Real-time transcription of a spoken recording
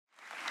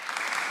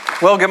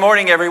Well, good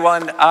morning,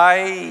 everyone.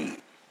 I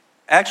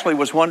actually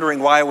was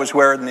wondering why I was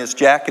wearing this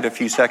jacket a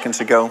few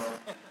seconds ago.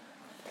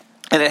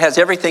 And it has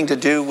everything to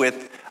do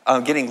with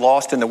getting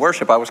lost in the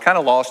worship. I was kind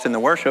of lost in the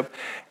worship,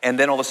 and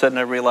then all of a sudden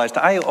I realized,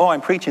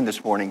 I'm preaching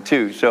this morning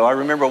too. So I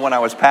remember when I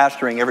was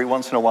pastoring, every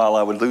once in a while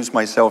I would lose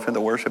myself in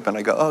the worship, and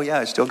I go,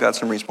 I still got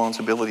some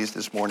responsibilities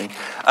this morning.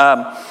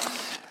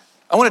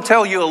 I want to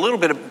tell you a little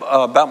bit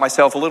about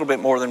myself, a little bit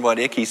more than what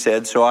Icky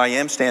said. So I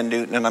am Stan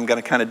Newton, and I'm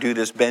going to kind of do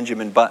this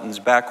Benjamin Buttons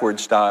backward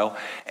style.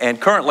 And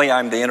currently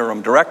I'm the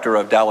interim director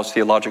of Dallas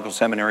Theological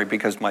Seminary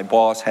because my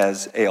boss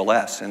has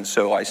ALS, and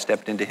so I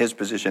stepped into his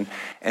position.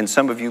 And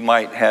some of you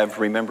might have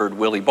remembered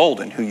Willie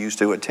Bolden, who used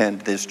to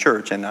attend this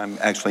church, and I'm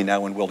actually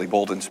now in Willie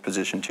Bolden's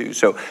position too.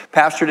 So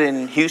pastored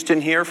in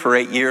Houston here for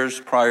 8 years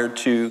prior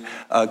to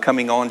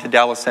coming on to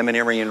Dallas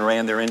Seminary and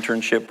ran their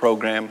internship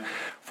program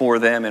for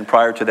them, and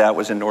prior to that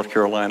was in North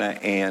Carolina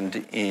and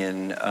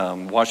in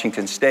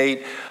Washington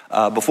State.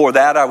 Before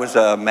that, I was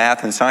a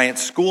math and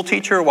science school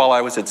teacher while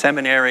I was at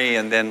seminary,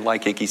 and then,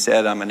 like Icky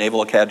said, I'm a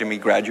Naval Academy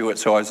graduate,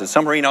 so I was a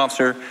submarine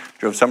officer,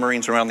 drove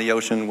submarines around the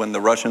ocean when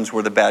the Russians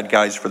were the bad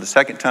guys for the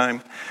second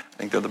time. I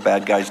think they're the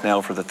bad guys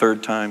now for the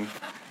third time.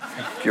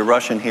 If you're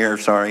Russian here,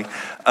 sorry.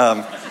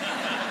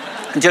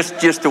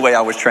 Just the way I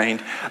was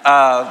trained.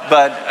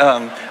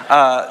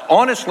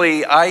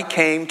 Honestly, I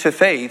came to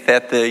faith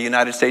at the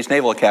United States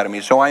Naval Academy.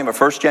 So I am a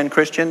first-gen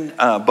Christian.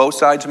 Both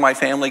sides of my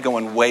family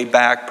going way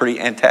back, pretty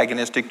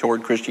antagonistic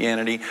toward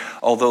Christianity,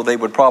 although they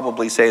would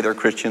probably say they're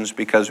Christians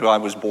because I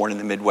was born in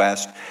the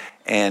Midwest.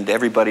 And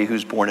everybody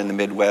who's born in the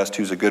Midwest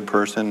who's a good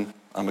person,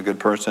 I'm a good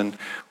person,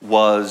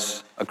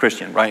 was a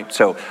Christian, right?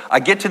 So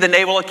I get to the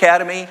Naval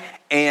Academy,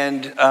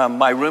 and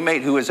my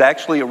roommate, who is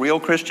actually a real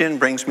Christian,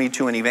 brings me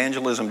to an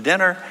evangelism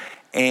dinner,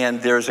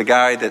 and there's a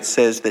guy that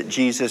says that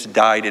Jesus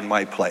died in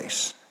my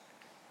place.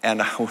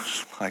 And I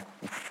was like,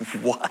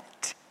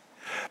 what?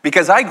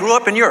 Because I grew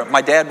up in Europe.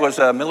 My dad was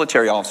a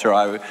military officer.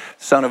 I was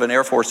son of an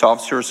Air Force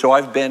officer, so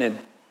I've been in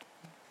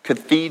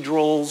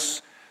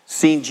cathedrals,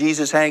 seen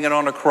Jesus hanging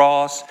on a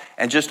cross,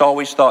 and just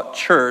always thought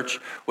church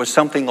was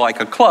something like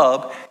a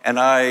club. And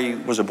I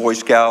was a Boy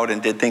Scout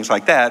and did things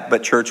like that,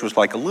 but church was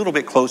like a little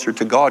bit closer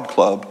to God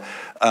Club,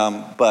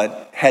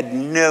 but had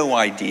no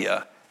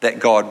idea that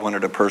God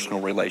wanted a personal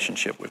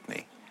relationship with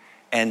me.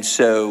 And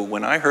so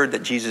when I heard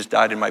that Jesus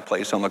died in my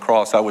place on the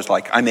cross, I was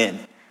like, I'm in.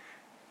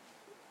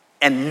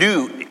 And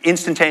knew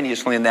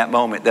instantaneously in that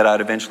moment that I'd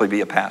eventually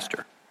be a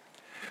pastor,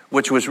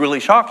 which was really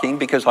shocking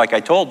because, like I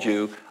told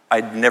you, I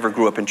never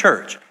grew up in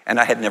church, and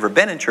I had never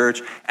been in church,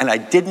 and I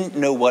didn't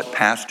know what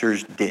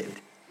pastors did.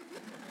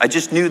 I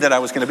just knew that I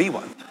was going to be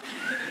one.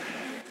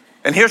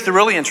 And here's the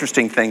really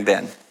interesting thing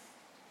then.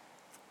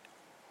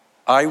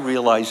 I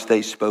realized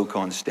they spoke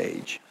on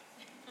stage.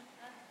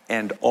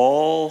 And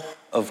all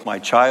of my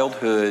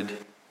childhood,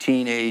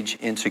 teenage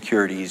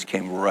insecurities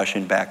came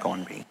rushing back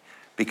on me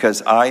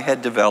because I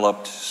had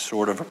developed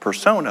sort of a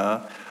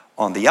persona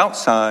on the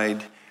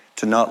outside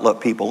to not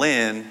let people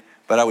in,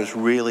 but I was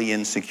really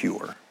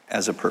insecure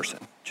as a person.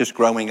 Just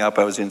growing up,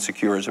 I was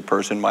insecure as a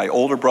person. My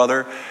older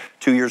brother,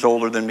 2 years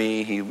older than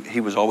me, he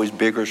was always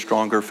bigger,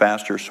 stronger,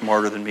 faster,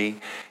 smarter than me.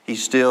 He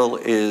still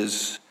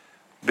is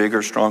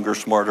bigger, stronger,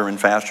 smarter, and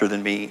faster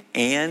than me,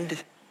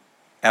 and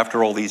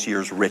after all these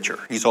years, richer.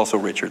 He's also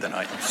richer than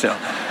I am. So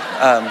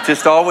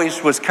just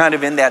always was kind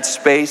of in that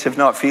space of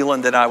not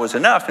feeling that I was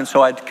enough. And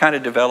so I'd kind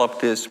of developed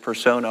this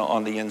persona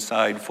on the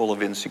inside full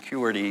of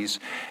insecurities.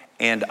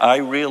 And I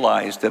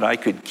realized that I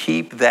could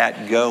keep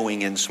that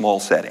going in small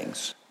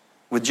settings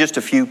with just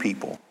a few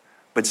people.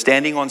 But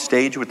standing on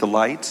stage with the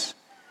lights,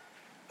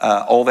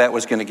 all that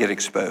was going to get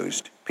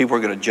exposed. People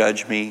were going to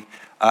judge me.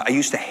 I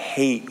used to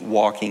hate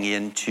walking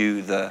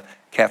into the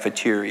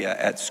cafeteria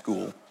at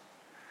school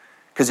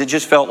because it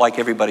just felt like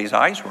everybody's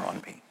eyes were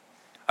on me.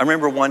 I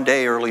remember one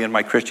day early in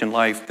my Christian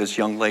life, this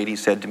young lady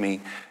said to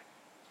me,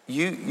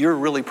 you're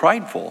really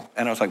prideful.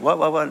 And I was like,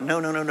 what?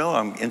 No,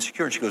 I'm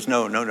insecure. And she goes,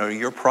 no,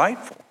 you're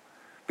prideful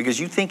because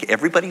you think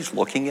everybody's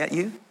looking at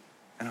you.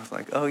 And I was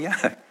like, oh yeah,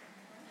 I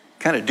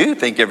kind of do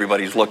think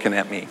everybody's looking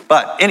at me.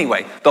 But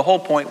anyway, the whole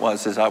point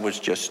was I was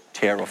just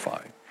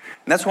terrified.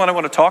 And that's what I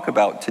want to talk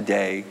about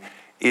today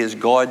is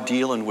God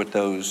dealing with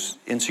those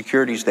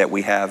insecurities that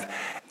we have.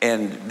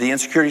 And the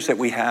insecurities that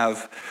we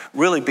have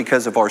really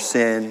because of our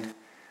sin,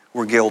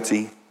 we're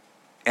guilty,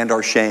 and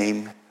our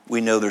shame.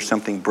 We know there's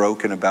something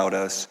broken about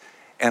us.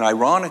 And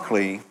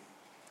ironically,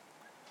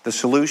 the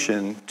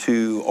solution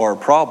to our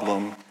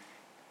problem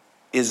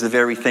is the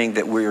very thing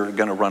that we're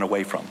going to run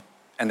away from,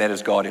 and that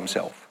is God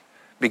himself.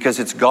 Because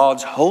it's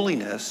God's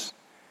holiness,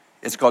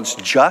 it's God's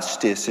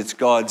justice, it's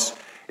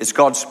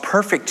God's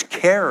perfect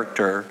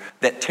character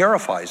that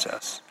terrifies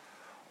us.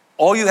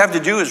 All you have to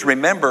do is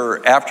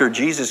remember after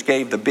Jesus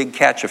gave the big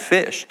catch of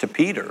fish to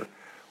Peter,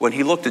 when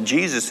he looked at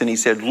Jesus and he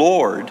said,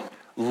 Lord,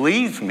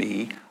 leave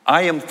me,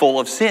 I am full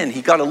of sin.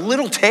 He got a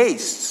little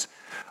taste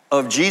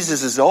of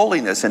Jesus'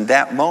 holiness in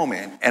that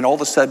moment and all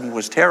of a sudden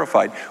was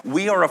terrified.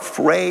 We are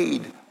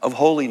afraid of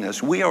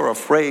holiness. We are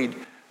afraid,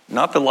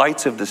 not the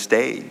lights of the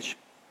stage,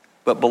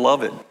 but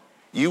beloved,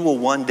 you will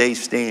one day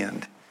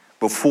stand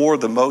before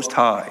the Most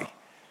High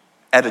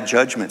at a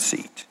judgment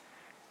seat,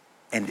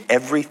 and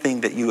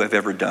everything that you have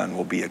ever done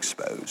will be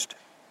exposed.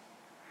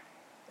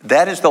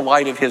 That is the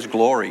light of his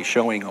glory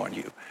showing on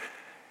you.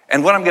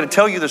 And what I'm going to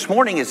tell you this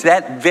morning is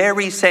that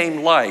very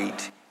same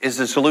light is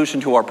the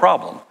solution to our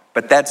problem.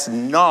 But that's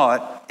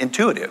not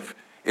intuitive.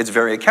 It's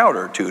very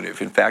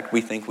counterintuitive. In fact, we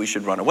think we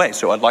should run away.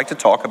 So I'd like to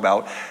talk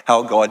about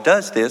how God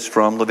does this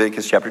from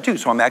Leviticus chapter 2.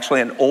 So I'm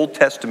actually an Old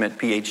Testament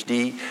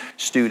PhD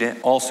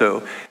student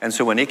also. And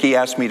so when Icky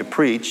asked me to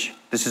preach,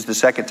 this is the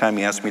second time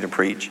he asked me to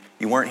preach.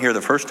 You weren't here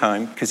the first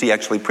time because he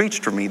actually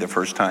preached for me the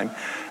first time.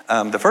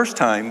 The first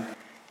time,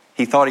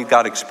 he thought he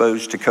got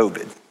exposed to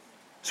COVID.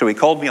 So he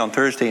called me on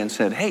Thursday and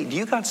said, hey, do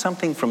you got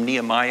something from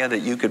Nehemiah that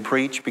you could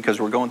preach?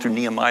 Because we're going through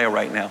Nehemiah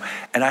right now.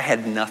 And I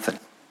had nothing.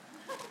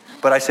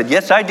 But I said,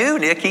 yes, I do,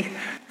 Nicky,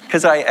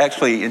 because I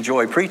actually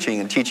enjoy preaching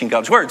and teaching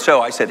God's word.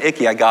 So I said,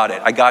 Icky, I got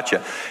it. I got you.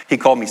 He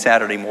called me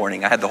Saturday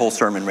morning. I had the whole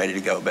sermon ready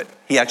to go, but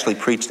he actually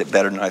preached it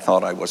better than I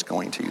thought I was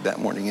going to that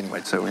morning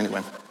anyway. So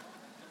anyway,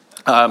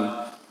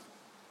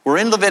 we're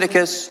in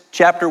Leviticus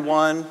chapter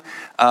 1.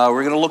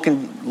 We're going to look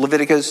in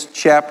Leviticus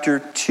chapter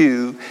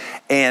 2.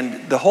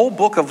 And the whole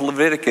book of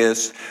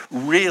Leviticus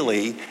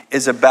really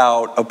is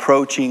about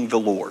approaching the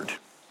Lord.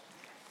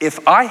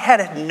 If I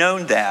had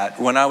known that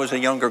when I was a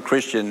younger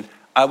Christian,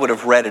 I would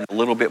have read it a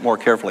little bit more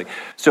carefully.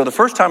 So the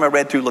first time I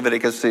read through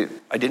Leviticus,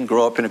 I didn't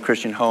grow up in a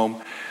Christian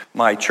home.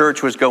 My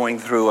church was going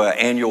through an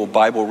annual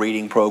Bible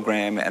reading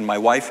program, and my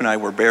wife and I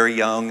were very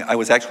young. I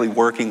was actually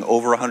working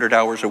over 100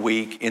 hours a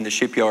week in the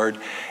shipyard,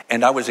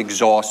 and I was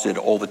exhausted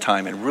all the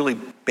time. And really,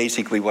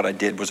 basically what I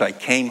did was I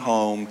came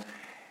home,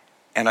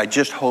 and I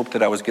just hoped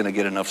that I was going to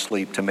get enough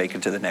sleep to make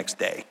it to the next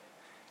day,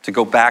 to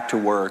go back to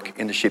work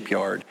in the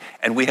shipyard.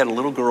 And we had a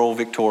little girl,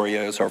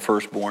 Victoria, as our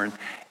firstborn,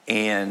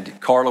 and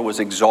Carla was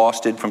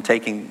exhausted from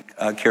taking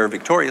care of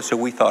Victoria. So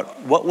we thought,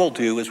 what we'll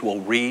do is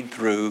we'll read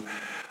through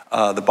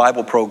the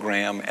Bible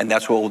program, and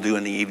that's what we'll do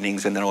in the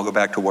evenings, and then we'll go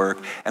back to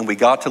work. And we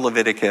got to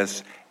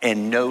Leviticus,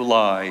 and no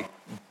lie,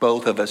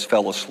 both of us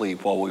fell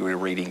asleep while we were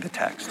reading the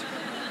text.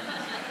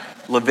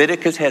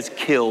 Leviticus has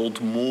killed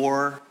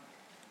more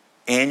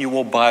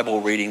annual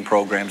Bible reading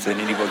programs than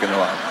any book in the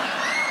Bible.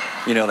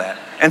 You know that.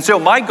 And so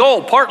my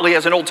goal, partly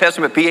as an Old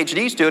Testament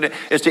PhD student,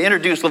 is to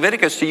introduce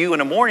Leviticus to you in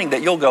the morning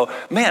that you'll go,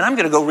 man, I'm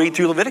going to go read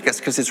through Leviticus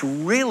because it's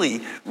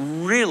really,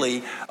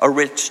 really a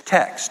rich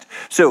text.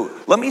 So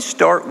let me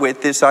start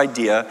with this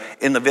idea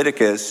in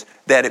Leviticus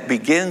that it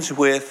begins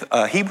with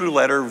a Hebrew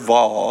letter,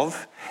 Vav,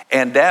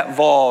 and that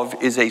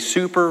Vav is a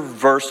super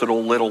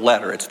versatile little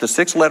letter. It's the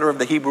sixth letter of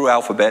the Hebrew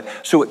alphabet,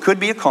 so it could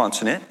be a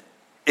consonant.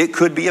 It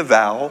could be a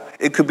vowel,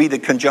 it could be the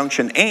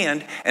conjunction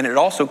and it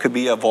also could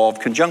be a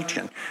Vav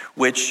conjunction,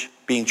 which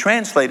being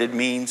translated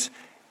means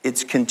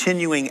it's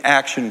continuing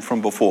action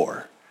from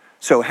before.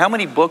 So how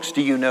many books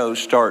do you know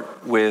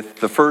start with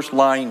the first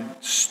line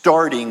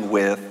starting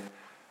with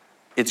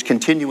it's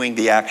continuing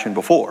the action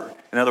before?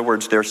 In other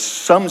words, there's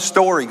some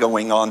story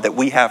going on that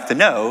we have to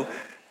know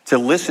to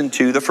listen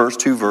to the first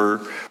two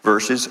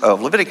verses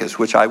of Leviticus,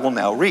 which I will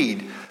now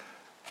read.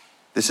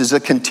 This is a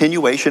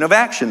continuation of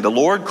action. The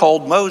Lord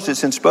called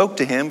Moses and spoke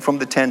to him from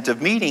the tent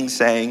of meeting,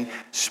 saying,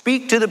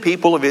 speak to the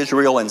people of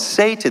Israel and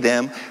say to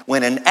them,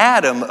 when an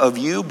atom of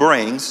you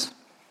brings,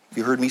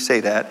 you heard me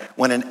say that,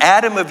 when an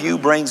atom of you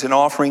brings an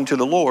offering to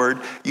the Lord,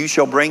 you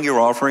shall bring your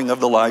offering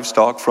of the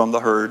livestock from the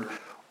herd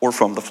or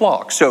from the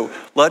flock. So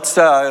let's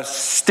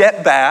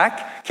step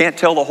back. Can't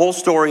tell the whole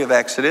story of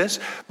Exodus,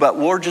 but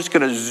we're just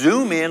going to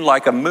zoom in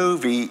like a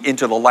movie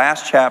into the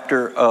last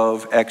chapter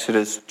of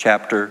Exodus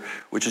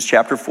which is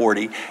chapter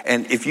 40.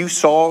 And if you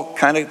saw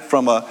kind of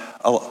from a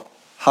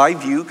high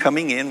view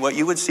coming in, what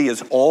you would see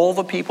is all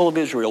the people of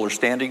Israel are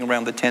standing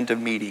around the tent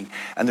of meeting.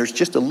 And there's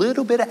just a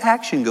little bit of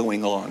action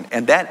going on.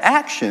 And that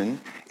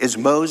action is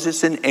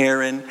Moses and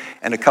Aaron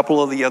and a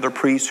couple of the other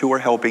priests who are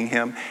helping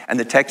him. And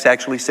the text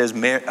actually says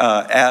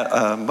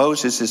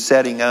Moses is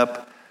setting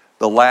up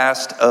the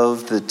last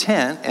of the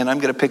tent, and I'm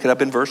going to pick it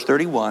up in verse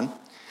 31.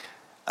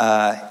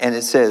 And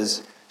it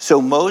says,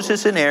 so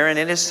Moses and Aaron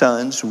and his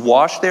sons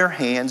washed their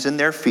hands and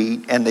their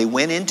feet, and they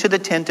went into the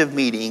tent of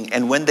meeting.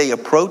 And when they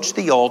approached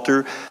the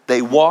altar,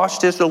 they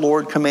washed as the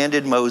Lord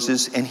commanded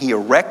Moses, and he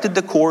erected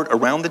the court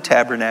around the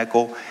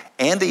tabernacle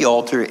and the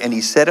altar, and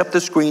he set up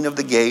the screen of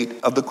the gate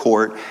of the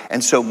court.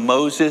 And so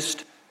Moses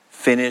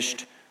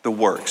finished the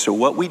work. So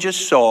what we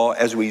just saw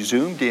as we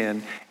zoomed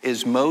in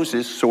is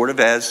Moses sort of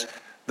as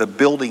the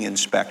building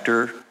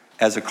inspector,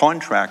 as a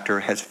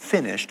contractor, has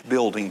finished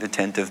building the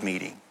tent of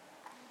meeting.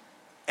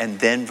 And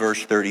then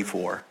verse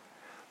 34,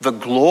 the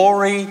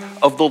glory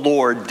of the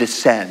Lord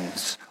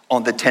descends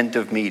on the tent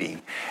of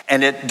meeting.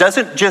 And it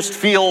doesn't just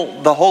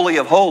feel the Holy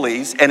of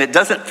Holies, and it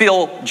doesn't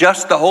feel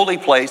just the holy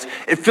place.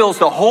 It fills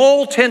the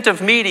whole tent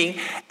of meeting,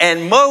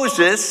 and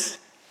Moses,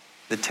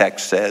 the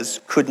text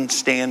says, couldn't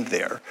stand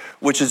there,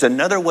 which is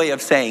another way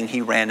of saying he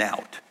ran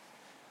out.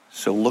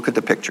 So look at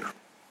the picture.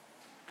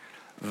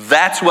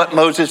 That's what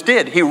Moses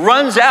did. He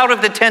runs out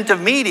of the tent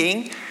of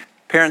meeting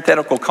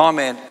Parenthetical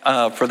comment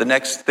for the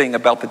next thing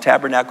about the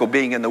tabernacle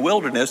being in the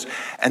wilderness.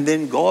 And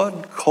then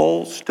God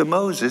calls to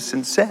Moses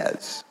and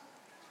says,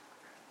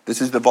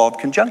 this is the Vav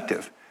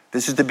conjunctive.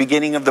 This is the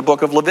beginning of the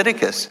book of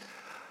Leviticus.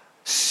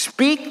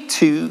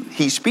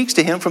 He speaks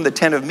to him from the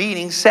tent of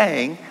meeting,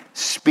 saying,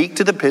 speak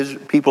to the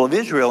people of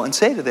Israel and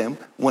say to them,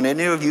 when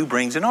any of you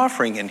brings an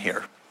offering in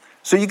here.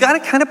 So you got to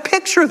kind of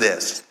picture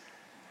this.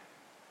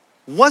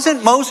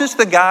 Wasn't Moses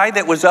the guy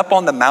that was up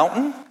on the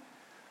mountain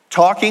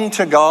talking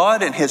to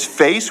God, and his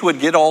face would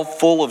get all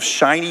full of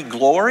shiny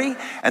glory,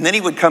 and then he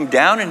would come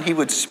down and he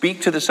would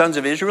speak to the sons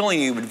of Israel, and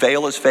he would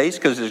veil his face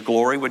because his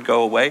glory would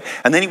go away,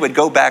 and then he would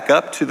go back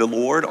up to the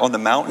Lord on the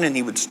mountain and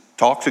he would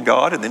talk to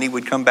God, and then he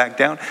would come back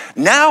down.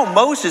 Now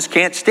Moses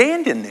can't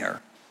stand in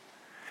there.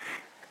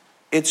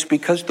 It's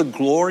because the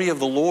glory of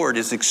the Lord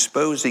is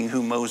exposing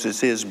who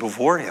Moses is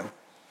before him.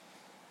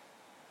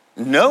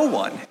 No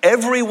one,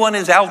 everyone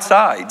is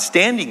outside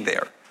standing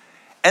there.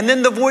 And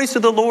then the voice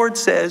of the Lord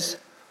says,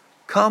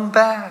 come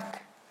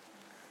back.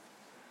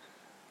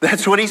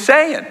 That's what he's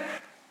saying.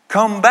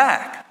 Come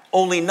back.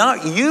 Only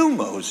not you,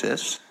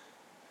 Moses.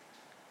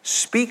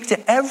 Speak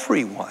to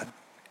everyone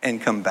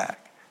and come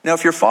back. Now,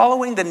 if you're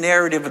following the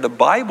narrative of the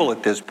Bible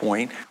at this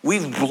point,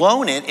 we've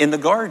blown it in the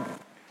garden.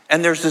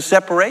 And there's a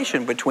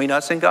separation between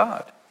us and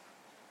God.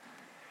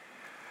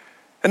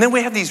 And then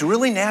we have these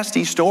really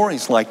nasty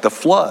stories like the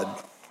flood,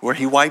 where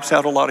he wipes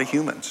out a lot of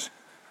humans.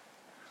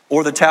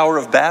 Or the Tower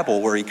of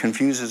Babel, where he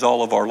confuses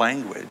all of our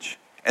language,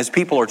 as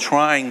people are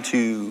trying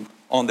to,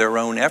 on their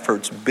own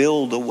efforts,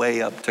 build a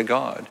way up to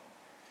God.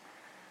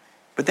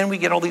 But then we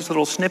get all these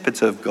little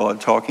snippets of God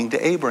talking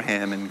to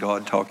Abraham, and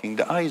God talking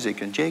to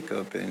Isaac and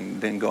Jacob, and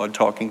then God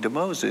talking to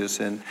Moses.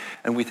 And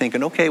we're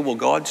thinking, okay, well,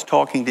 God's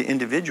talking to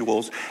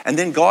individuals. And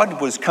then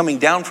God was coming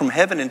down from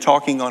heaven and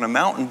talking on a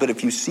mountain. But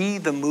if you see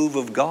the move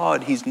of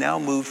God, he's now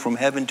moved from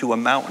heaven to a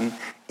mountain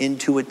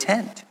into a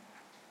tent.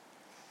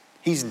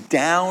 He's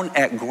down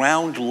at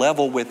ground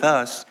level with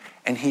us,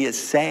 and he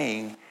is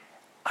saying,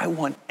 I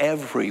want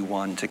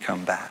everyone to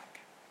come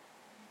back.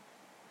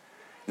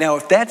 Now,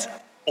 if that's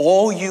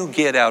all you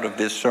get out of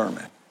this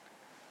sermon,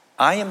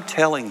 I am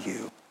telling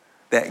you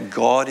that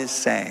God is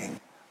saying,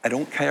 I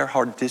don't care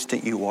how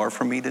distant you are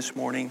from me this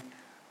morning,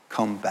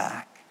 come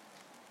back.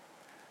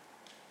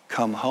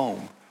 Come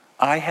home.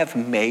 I have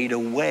made a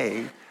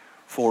way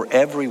for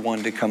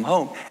everyone to come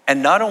home.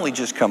 And not only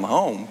just come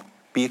home,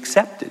 be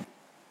accepted.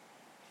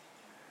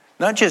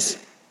 Not just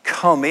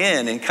come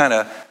in and kind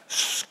of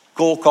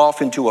skulk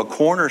off into a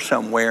corner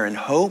somewhere and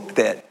hope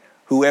that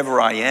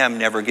whoever I am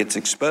never gets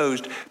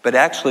exposed, but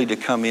actually to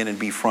come in and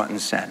be front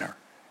and center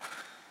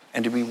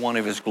and to be one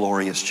of his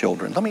glorious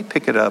children. Let me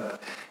pick it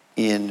up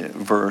in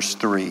verse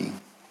 3.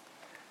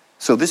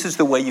 So this is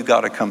the way you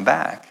got to come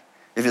back.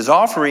 If his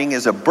offering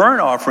is a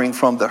burnt offering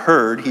from the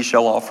herd, he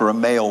shall offer a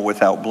male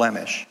without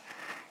blemish.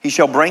 He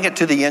shall bring it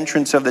to the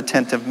entrance of the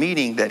tent of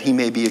meeting, that he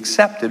may be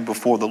accepted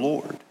before the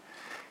Lord.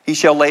 He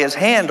shall lay his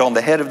hand on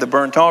the head of the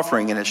burnt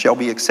offering, and it shall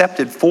be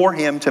accepted for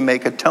him to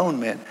make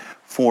atonement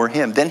for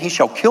him. Then he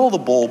shall kill the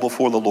bull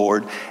before the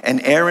Lord,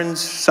 and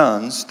Aaron's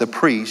sons, the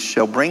priests,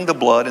 shall bring the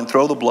blood and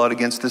throw the blood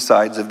against the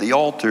sides of the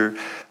altar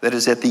that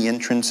is at the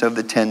entrance of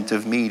the tent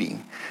of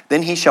meeting.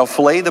 Then he shall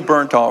flay the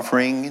burnt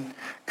offering,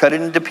 cut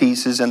it into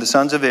pieces, and the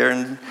sons of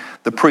Aaron,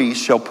 the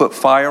priest, shall put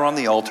fire on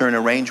the altar and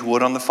arrange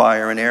wood on the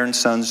fire, and Aaron's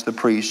sons, the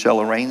priest,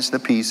 shall arrange the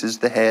pieces,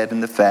 the head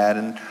and the fat,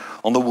 and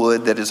on the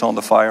wood that is on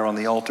the fire on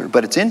the altar.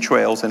 But its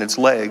entrails and its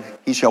leg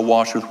he shall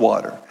wash with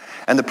water.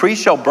 And the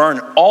priest shall burn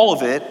all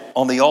of it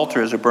on the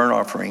altar as a burnt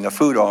offering, a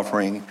food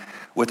offering,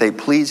 with a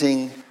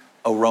pleasing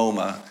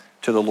aroma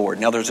to the Lord.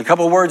 Now there's a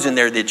couple words in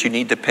there that you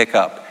need to pick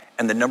up,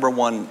 and the number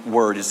one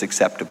word is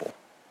acceptable.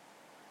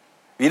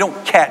 You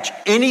don't catch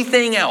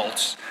anything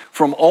else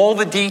from all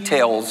the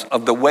details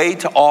of the way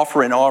to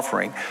offer an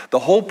offering. The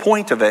whole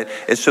point of it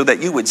is so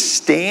that you would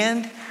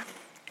stand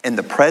in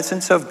the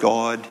presence of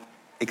God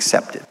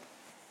accepted.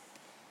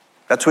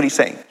 That's what he's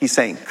saying. He's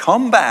saying,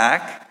 come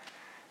back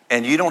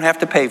and you don't have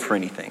to pay for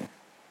anything.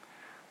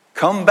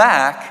 Come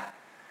back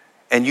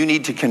and you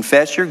need to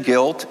confess your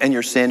guilt and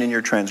your sin and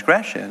your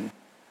transgression,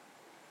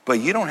 but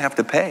you don't have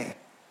to pay.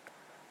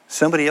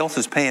 Somebody else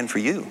is paying for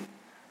you.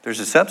 There's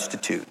a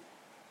substitute.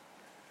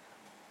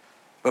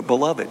 But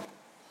beloved,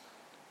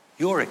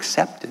 you're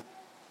accepted.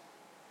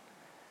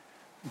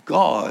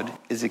 God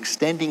is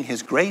extending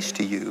his grace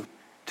to you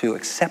to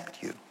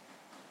accept you.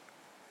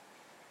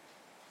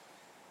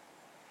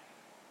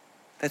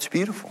 That's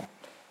beautiful.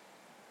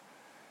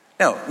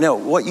 Now,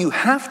 what you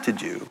have to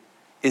do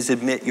is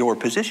admit your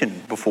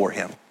position before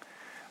him.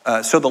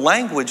 So the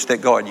language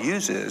that God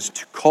uses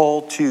to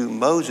call to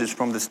Moses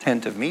from this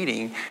tent of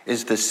meeting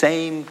is the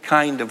same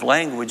kind of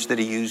language that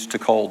he used to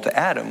call to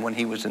Adam when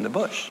he was in the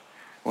bush.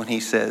 When he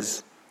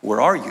says,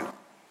 where are you?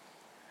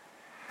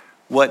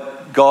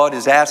 What God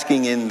is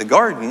asking in the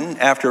garden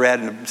after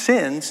Adam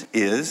sins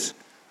is,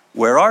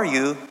 where are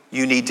you?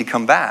 You need to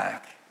come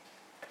back.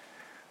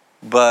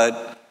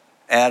 But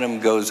Adam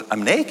goes,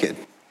 I'm naked.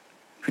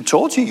 Who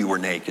told you you were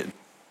naked?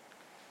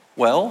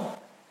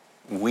 Well,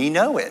 we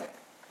know it.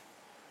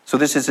 So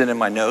this isn't in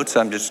my notes.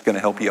 I'm just going to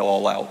help you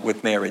all out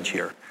with marriage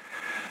here.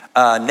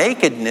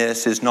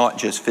 Nakedness is not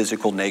just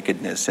physical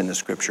nakedness in the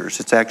scriptures.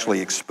 It's actually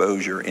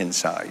exposure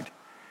inside.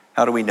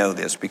 How do we know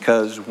this?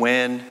 Because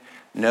when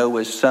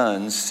Noah's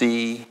sons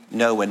see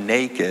Noah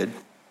naked,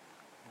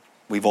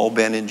 we've all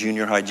been in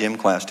junior high gym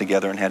class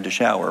together and had to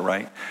shower,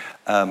 right?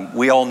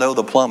 We all know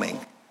the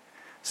plumbing.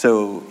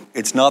 So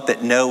it's not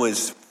that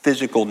Noah's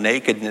physical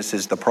nakedness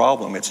is the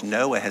problem. It's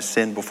Noah has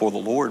sinned before the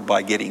Lord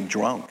by getting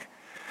drunk.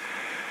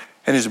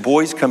 And his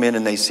boys come in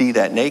and they see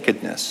that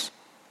nakedness.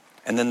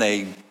 And then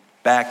they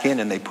back in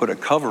and they put a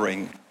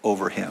covering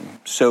over him.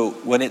 So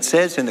when it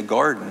says in the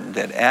garden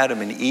that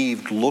Adam and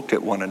Eve looked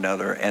at one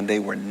another and they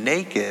were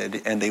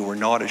naked and they were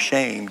not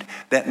ashamed,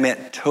 that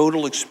meant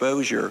total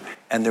exposure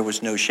and there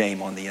was no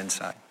shame on the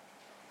inside.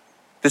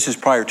 This is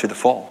prior to the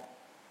fall.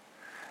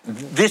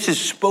 This is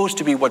supposed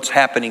to be what's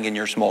happening in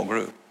your small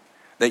group,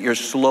 that you're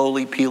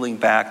slowly peeling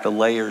back the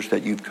layers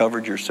that you've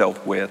covered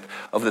yourself with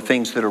of the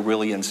things that are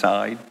really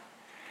inside.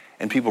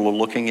 And people are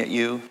looking at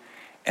you,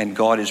 and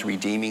God is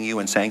redeeming you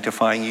and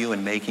sanctifying you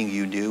and making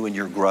you new, and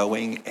you're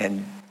growing,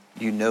 and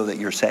you know that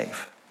you're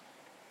safe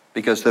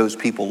because those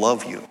people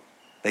love you.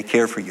 They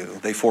care for you.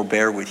 They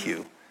forbear with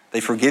you. They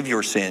forgive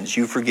your sins.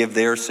 You forgive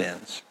their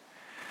sins.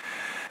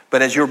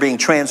 But as you're being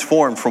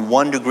transformed from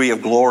one degree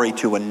of glory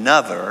to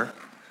another,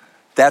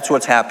 that's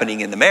what's happening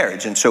in the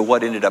marriage. And so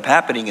what ended up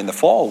happening in the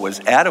fall was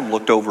Adam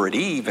looked over at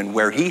Eve, and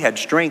where he had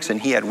strengths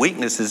and he had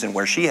weaknesses, and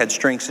where she had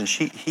strengths and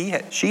she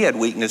had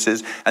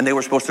weaknesses, and they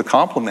were supposed to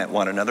complement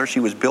one another. She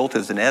was built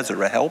as an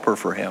Ezra, a helper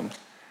for him.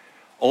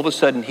 All of a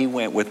sudden he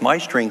went, with my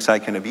strengths I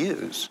can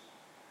abuse.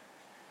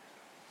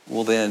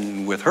 Well,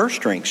 then with her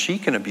strengths she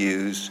can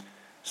abuse.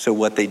 So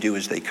what they do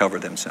is they cover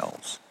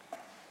themselves.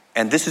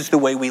 And this is the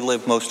way we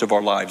live most of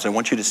our lives. I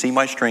want you to see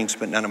my strengths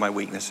but none of my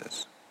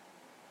weaknesses.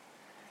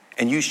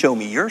 And you show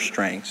me your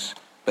strengths,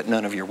 but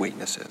none of your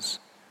weaknesses.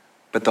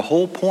 But the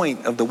whole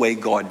point of the way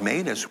God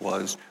made us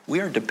was we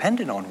are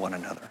dependent on one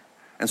another.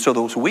 And so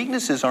those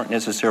weaknesses aren't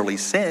necessarily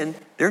sin.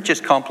 They're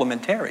just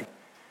complementary.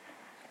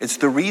 It's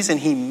the reason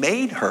he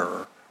made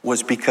her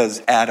was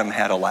because Adam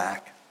had a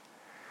lack.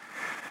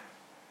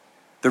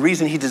 The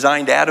reason he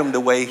designed Adam the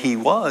way he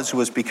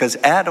was because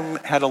Adam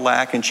had a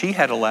lack and she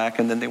had a lack,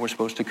 and then they were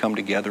supposed to come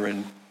together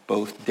and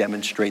both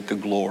demonstrate the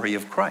glory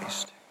of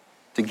Christ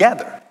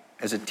together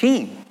as a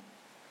team.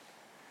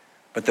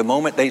 But the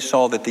moment they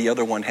saw that the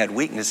other one had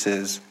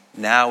weaknesses,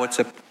 now it's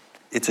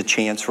a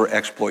chance for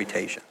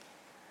exploitation.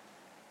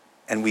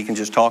 And we can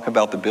just talk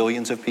about the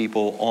billions of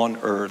people on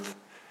earth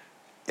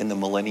in the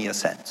millennia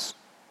sense.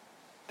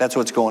 That's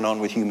what's going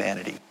on with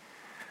humanity.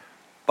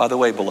 By the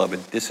way,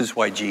 beloved, this is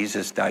why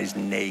Jesus dies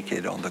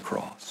naked on the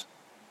cross,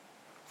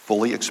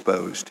 fully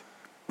exposed.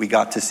 We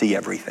got to see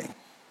everything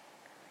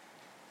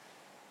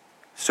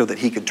so that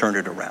he could turn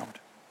it around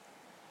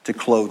to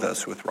clothe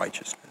us with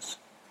righteousness.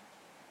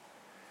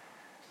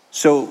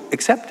 So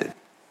accepted.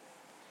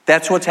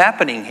 That's what's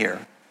happening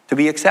here, to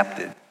be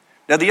accepted.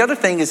 Now the other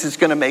thing is it's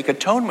going to make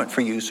atonement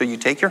for you. So you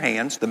take your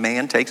hands, the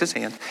man takes his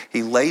hands,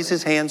 he lays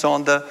his hands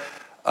on the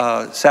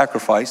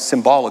sacrifice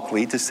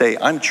symbolically to say,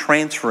 I'm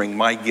transferring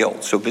my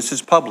guilt. So this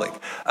is public.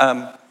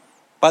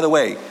 By the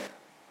way,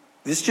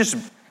 this just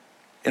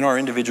in our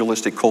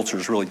individualistic culture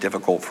is really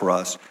difficult for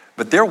us,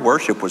 but their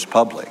worship was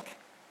public.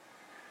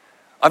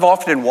 I've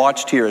often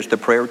watched here as the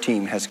prayer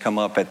team has come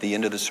up at the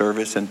end of the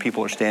service and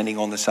people are standing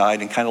on the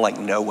side and kind of like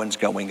no one's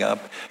going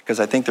up, because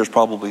I think there's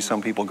probably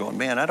some people going,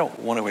 man, I don't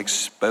want to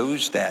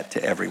expose that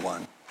to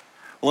everyone.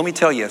 Well, let me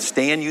tell you,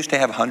 Stan used to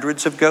have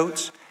hundreds of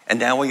goats and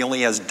now he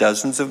only has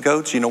dozens of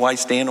goats. You know why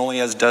Stan only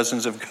has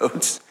dozens of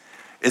goats?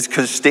 It's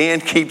because Stan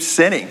keeps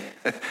sinning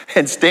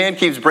and Stan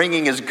keeps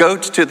bringing his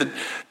goats to the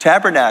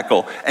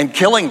tabernacle and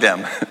killing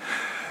them.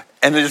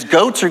 And his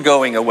goats are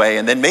going away,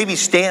 and then maybe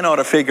Stan ought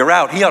to figure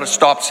out he ought to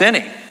stop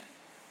sinning.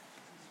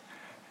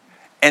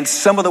 And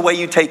some of the way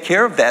you take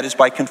care of that is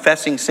by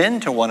confessing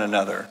sin to one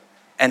another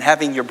and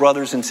having your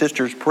brothers and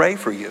sisters pray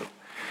for you.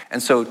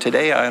 And so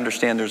today I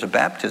understand there's a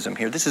baptism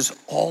here. This is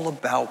all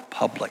about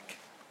public,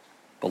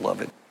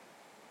 beloved.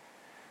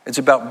 It's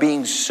about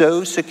being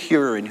so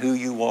secure in who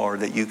you are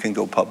that you can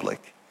go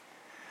public.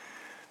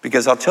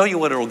 Because I'll tell you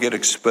what, it'll get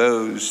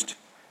exposed.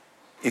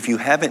 If you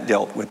haven't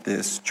dealt with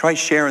this, try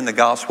sharing the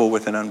gospel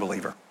with an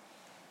unbeliever.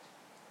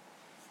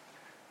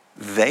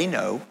 They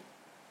know,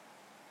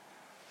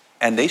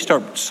 and they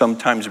start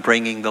sometimes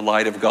bringing the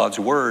light of God's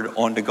word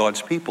onto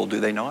God's people,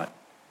 do they not?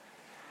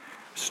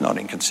 It's not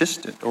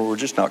inconsistent, or we're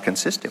just not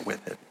consistent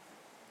with it.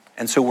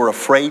 And so we're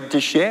afraid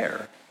to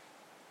share.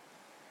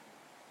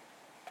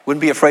 Wouldn't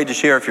be afraid to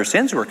share if your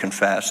sins were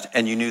confessed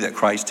and you knew that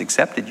Christ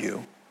accepted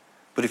you.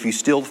 But if you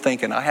still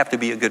thinking, I have to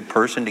be a good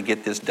person to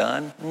get this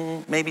done,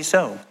 maybe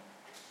so.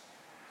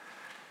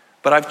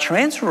 But I've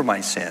transferred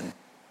my sin.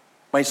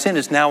 My sin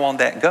is now on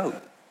that goat,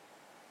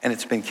 and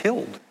it's been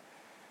killed.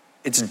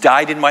 It's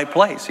died in my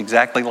place,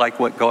 exactly like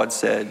what God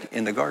said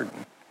in the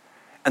garden.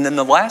 And then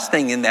the last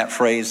thing in that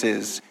phrase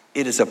is,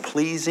 It is a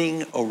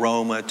pleasing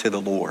aroma to the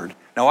Lord.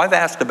 Now, I've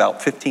asked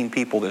about 15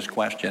 people this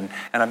question,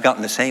 and I've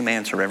gotten the same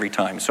answer every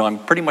time. So I'm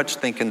pretty much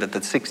thinking that the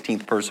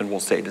 16th person will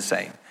say the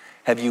same.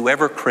 Have you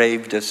ever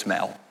craved a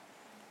smell?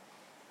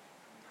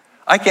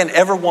 I can't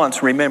ever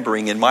once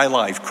remembering in my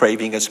life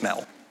craving a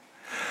smell.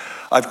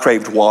 I've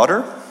craved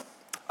water.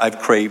 I've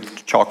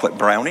craved chocolate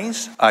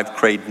brownies. I've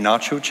craved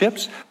nacho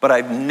chips, but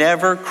I've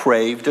never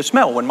craved a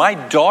smell. When my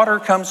daughter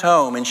comes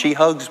home and she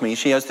hugs me,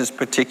 she has this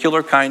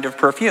particular kind of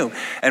perfume.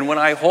 And when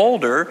I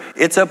hold her,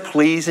 it's a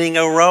pleasing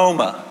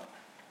aroma.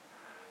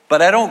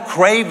 But I don't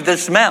crave the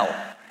smell.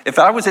 If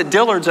I was at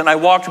Dillard's and I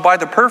walked by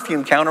the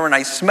perfume counter and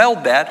I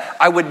smelled that,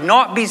 I would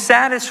not be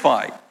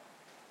satisfied.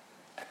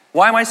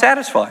 Why am I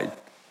satisfied?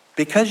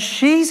 Because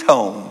she's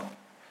home.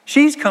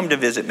 She's come to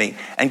visit me.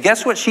 And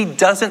guess what she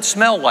doesn't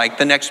smell like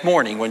the next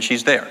morning when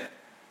she's there?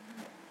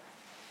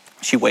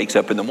 She wakes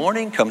up in the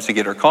morning, comes to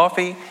get her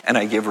coffee, and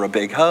I give her a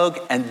big hug,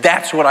 and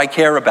that's what I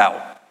care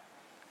about,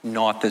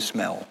 not the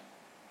smell.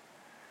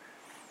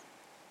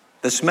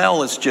 The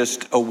smell is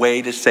just a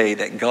way to say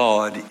that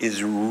God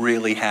is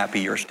really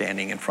happy you're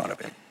standing in front of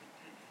him.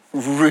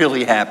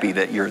 Really happy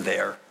that you're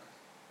there.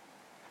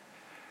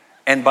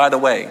 And by the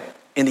way,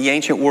 in the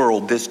ancient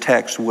world, this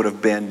text would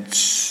have been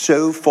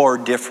so far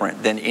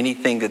different than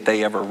anything that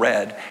they ever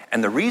read.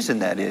 And the reason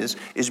that is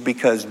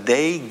because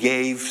they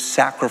gave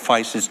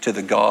sacrifices to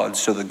the gods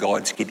so the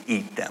gods could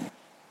eat them.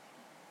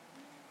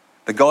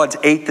 The gods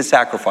ate the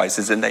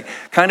sacrifices, and they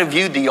kind of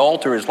viewed the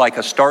altar as like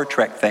a Star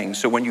Trek thing.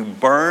 So when you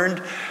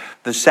burned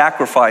the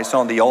sacrifice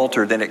on the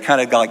altar, then it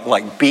kind of got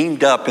like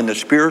beamed up in the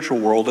spiritual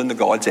world, and the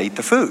gods ate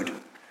the food.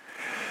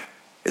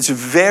 It's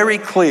very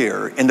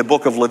clear in the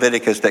book of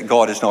Leviticus that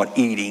God is not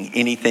eating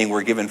anything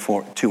we're given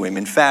to him.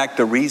 In fact,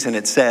 the reason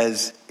it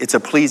says it's a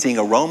pleasing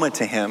aroma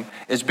to him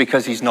is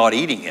because he's not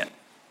eating it.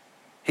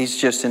 He's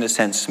just, in a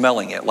sense,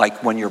 smelling it,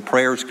 like when your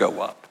prayers go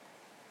up.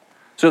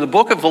 So the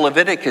book of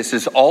Leviticus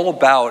is all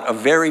about a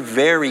very,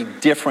 very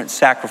different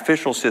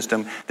sacrificial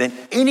system than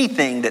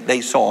anything that they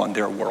saw in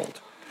their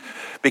world.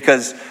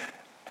 Because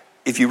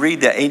if you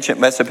read the ancient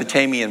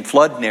Mesopotamian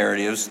flood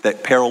narratives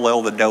that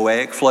parallel the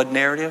Noahic flood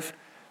narrative,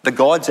 the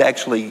gods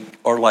actually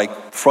are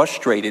like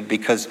frustrated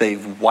because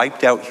they've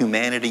wiped out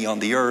humanity on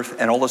the earth,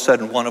 and all of a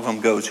sudden one of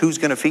them goes, who's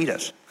going to feed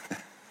us?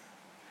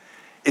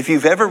 If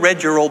you've ever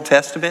read your Old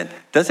Testament,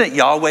 doesn't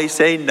Yahweh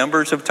say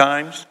numbers of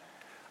times,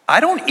 I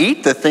don't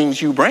eat the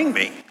things you bring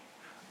me.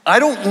 I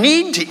don't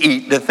need to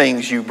eat the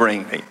things you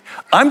bring me.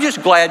 I'm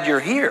just glad you're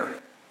here.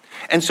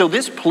 And so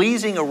this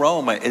pleasing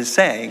aroma is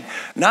saying,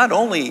 not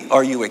only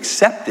are you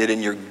accepted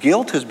and your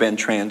guilt has been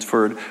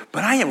transferred,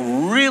 but I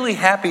am really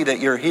happy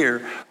that you're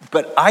here,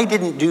 but I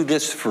didn't do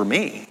this for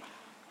me.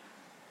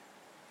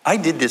 I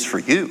did this for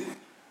you.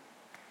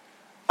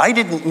 I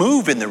didn't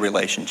move in the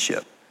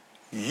relationship.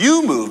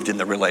 You moved in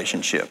the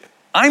relationship.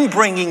 I'm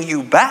bringing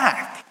you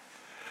back.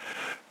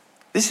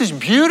 This is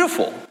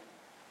beautiful.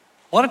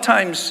 A lot of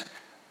times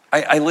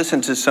I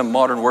listen to some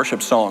modern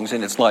worship songs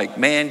and it's like,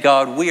 man,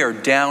 God, we are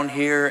down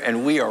here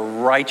and we are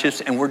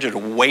righteous and we're just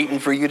waiting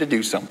for you to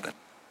do something.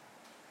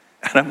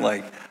 And I'm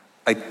like,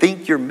 I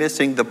think you're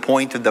missing the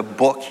point of the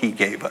book he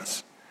gave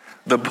us.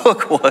 The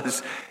book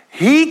was,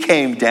 he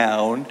came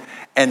down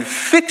and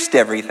fixed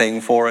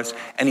everything for us,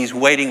 and he's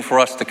waiting for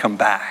us to come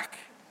back.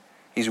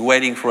 He's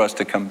waiting for us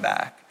to come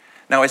back.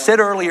 Now, I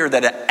said earlier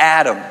that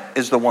Adam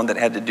is the one that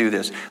had to do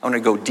this. I want to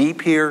go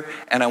deep here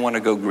and I want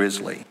to go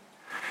grizzly.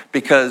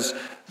 Because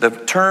the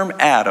term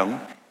Adam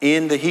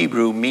in the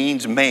Hebrew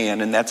means man,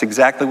 and that's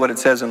exactly what it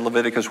says in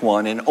Leviticus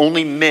 1. And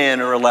only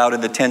men are allowed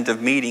in the tent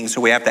of meeting,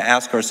 so we have to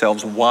ask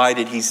ourselves, why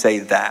did he say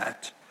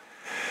that?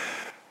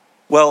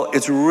 Well,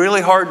 it's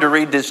really hard to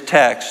read this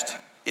text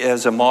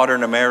as a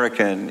modern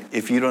American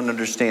if you don't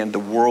understand the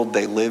world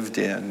they lived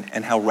in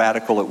and how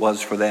radical it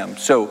was for them.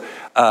 So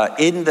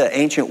in the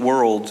ancient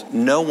world,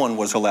 no one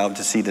was allowed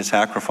to see the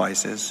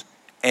sacrifices.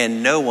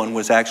 And no one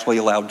was actually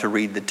allowed to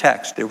read the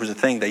text. There was a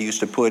thing they used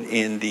to put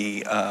in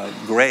the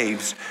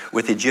graves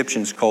with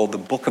Egyptians called the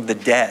Book of the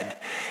Dead.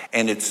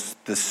 And it's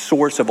the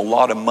source of a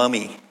lot of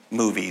mummy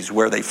movies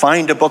where they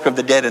find a Book of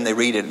the Dead and they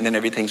read it and then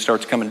everything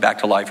starts coming back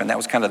to life. And that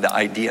was kind of the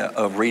idea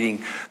of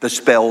reading the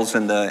spells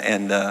and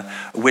the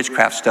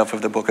witchcraft stuff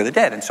of the Book of the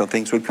Dead. And so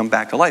things would come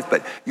back to life.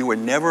 But you were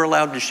never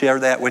allowed to share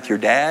that with your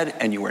dad,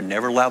 and you were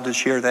never allowed to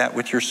share that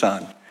with your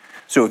son.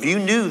 So if you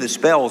knew the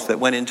spells that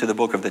went into the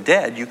Book of the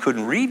Dead, you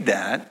couldn't read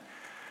that,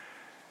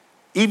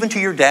 even to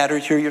your dad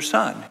or to your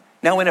son.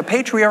 Now, in a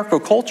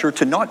patriarchal culture,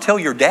 to not tell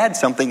your dad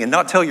something and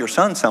not tell your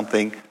son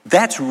something,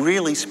 that's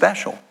really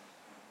special.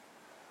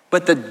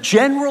 But the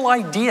general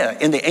idea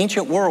in the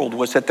ancient world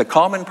was that the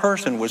common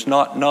person was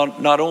not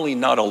only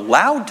not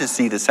allowed to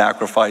see the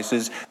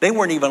sacrifices, they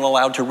weren't even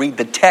allowed to read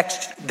the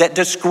text that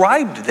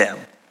described them.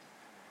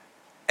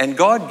 And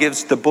God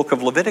gives the book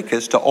of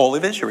Leviticus to all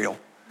of Israel.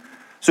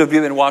 So if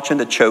you've been watching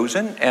The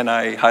Chosen, and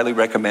I highly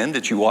recommend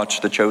that you watch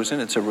The Chosen,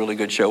 it's a really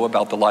good show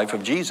about the life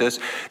of Jesus,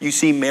 you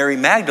see Mary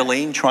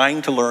Magdalene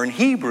trying to learn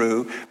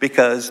Hebrew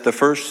because the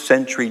first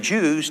century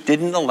Jews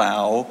didn't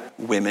allow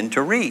women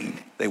to read.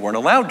 They weren't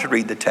allowed to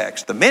read the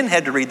text. The men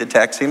had to read the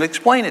text and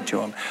explain it to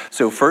them.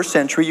 So first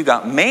century, you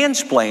got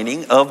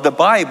mansplaining of the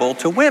Bible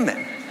to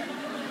women.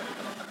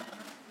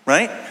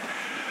 Right?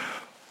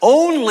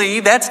 Only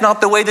that's not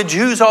the way the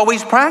Jews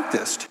always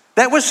practiced.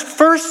 That was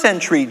first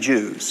century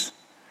Jews.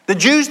 The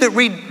Jews that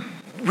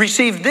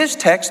received this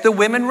text, the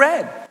women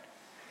read.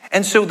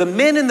 And so the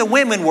men and the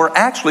women were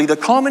actually, the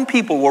common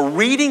people were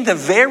reading the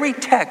very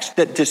text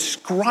that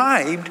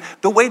described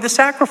the way the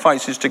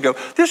sacrifices to go.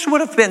 This would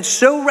have been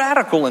so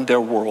radical in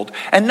their world.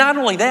 And not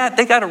only that,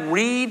 they got to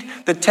read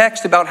the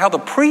text about how the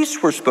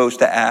priests were supposed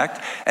to act.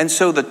 And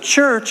so the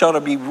church ought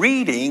to be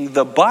reading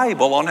the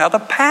Bible on how the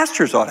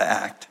pastors ought to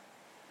act,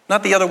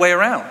 not the other way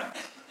around.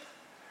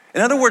 In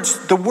other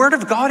words, the Word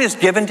of God is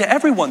given to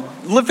everyone.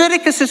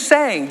 Leviticus is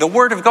saying the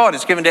Word of God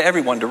is given to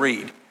everyone to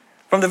read.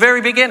 From the very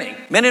beginning,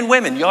 men and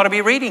women, you ought to be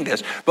reading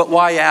this. But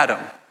why Adam?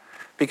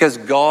 Because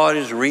God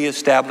is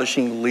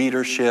reestablishing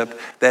leadership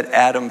that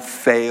Adam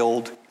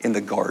failed in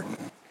the garden.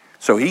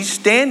 So he's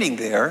standing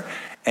there,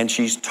 and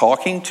she's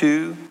talking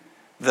to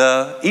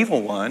the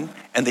evil one,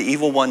 and the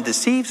evil one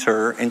deceives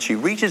her, and she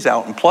reaches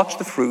out and plucks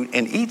the fruit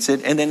and eats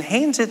it, and then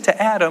hands it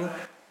to Adam.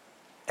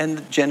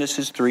 And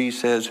Genesis 3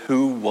 says,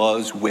 who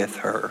was with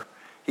her?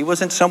 He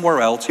wasn't somewhere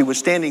else. He was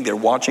standing there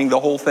watching the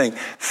whole thing,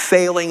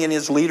 failing in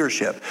his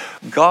leadership.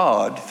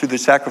 God, through the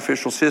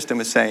sacrificial system,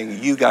 is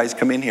saying, you guys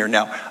come in here.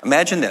 Now,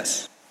 imagine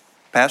this.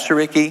 Pastor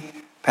Icky,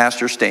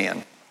 Pastor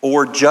Stan,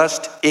 or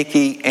just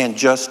Icky and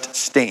just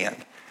Stan.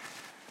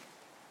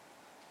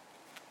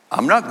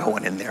 I'm not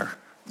going in there.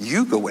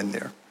 You go in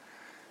there.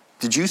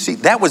 Did you see?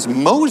 That was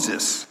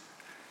Moses.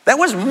 That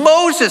was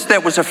Moses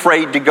that was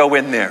afraid to go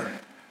in there.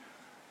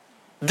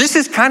 This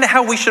is kind of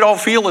how we should all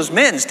feel as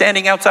men,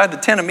 standing outside the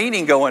tent of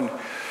meeting going,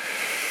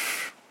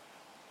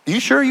 you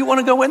sure you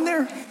want to go in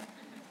there?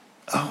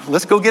 Oh,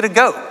 let's go get a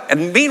goat.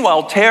 And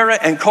meanwhile, Tara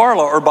and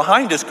Carla are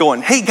behind us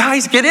going, hey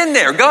guys, get in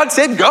there. God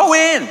said, go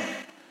in.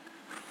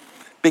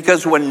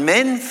 Because when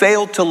men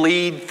fail to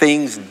lead,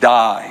 things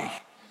die.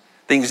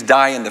 Things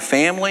die in the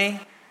family.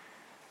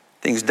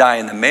 Things die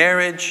in the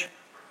marriage.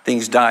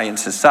 Things die in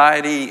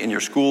society, in your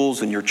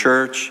schools, in your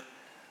church,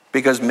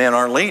 because men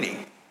aren't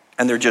leading.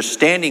 And they're just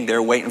standing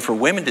there waiting for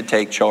women to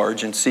take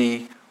charge and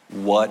see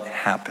what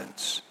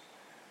happens.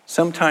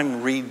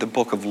 Sometime read the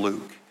book of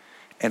Luke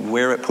and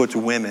where it puts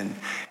women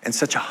in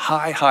such a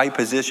high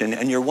position.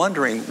 And you're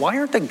wondering, why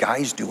aren't the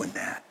guys doing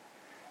that?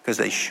 Because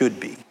they should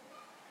be.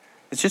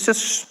 It's just a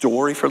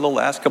story for the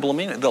last couple of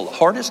minutes. The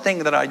hardest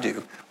thing that I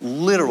do,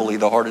 literally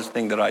the hardest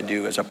thing that I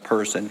do as a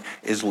person,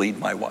 is lead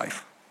my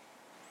wife.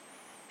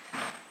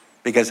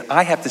 Because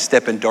I have to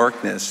step in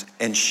darkness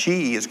and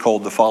she is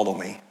called to follow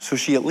me. So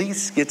she at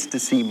least gets to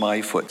see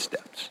my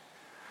footsteps.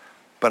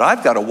 But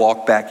I've got to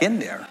walk back in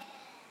there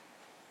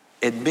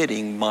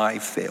admitting my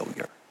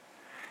failure.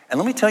 And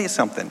let me tell you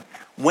something.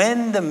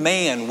 When the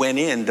man went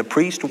in, the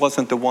priest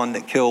wasn't the one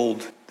that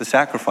killed the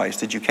sacrifice.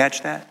 Did you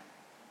catch that?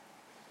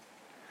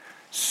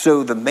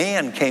 So the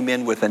man came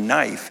in with a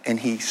knife and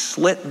he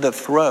slit the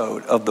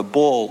throat of the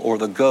bull or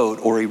the goat,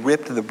 or he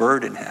ripped the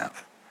bird in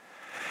half.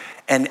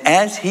 And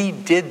as he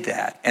did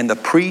that, and the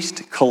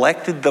priest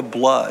collected the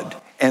blood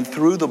and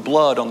threw the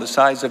blood on the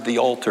sides of the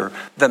altar,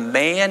 the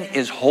man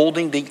is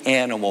holding the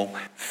animal,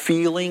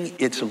 feeling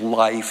its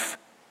life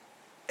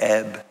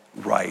ebb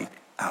right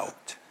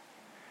out.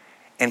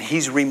 And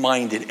he's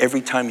reminded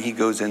every time he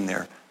goes in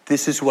there,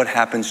 this is what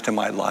happens to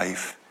my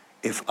life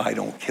if I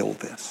don't kill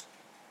this.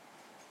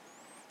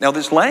 Now,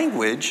 this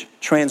language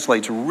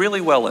translates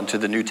really well into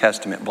the New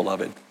Testament,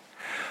 beloved.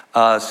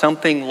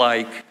 Something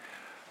like,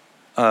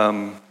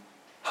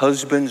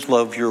 husbands,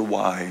 love your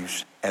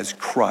wives as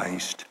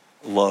Christ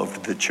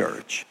loved the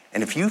church.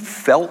 And if you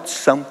felt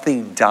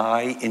something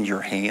die in your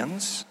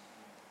hands,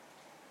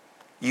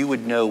 you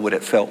would know what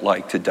it felt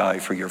like to die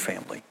for your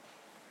family,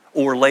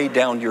 or lay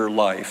down your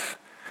life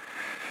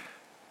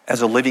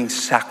as a living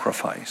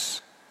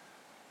sacrifice,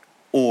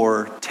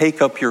 or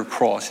take up your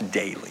cross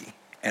daily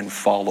and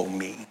follow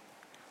me.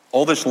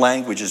 All this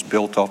language is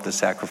built off the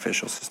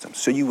sacrificial system.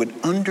 So you would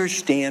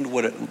understand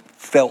what it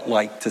felt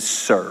like to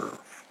serve,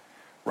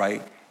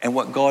 right? And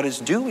what God is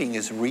doing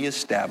is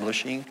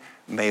reestablishing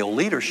male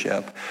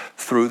leadership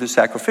through the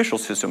sacrificial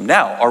system.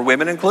 Now, are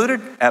women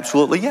included?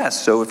 Absolutely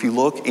yes. So if you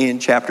look in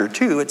chapter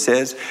 2, it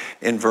says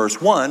in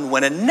verse 1,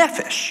 when a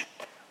nephesh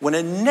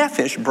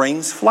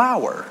brings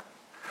flour.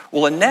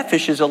 Well, a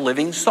nephesh is a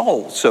living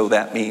soul, so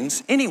that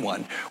means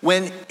anyone.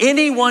 When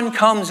anyone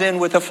comes in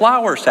with a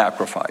flour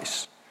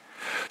sacrifice.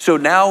 So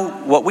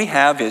now what we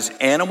have is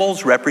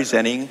animals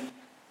representing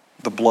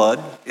the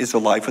blood is the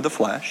life of the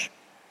flesh,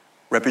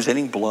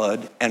 representing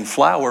blood, and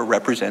flour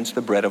represents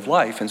the bread of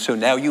life. And so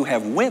now you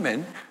have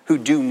women who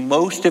do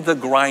most of the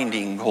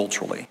grinding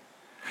culturally.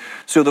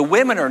 So the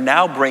women are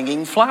now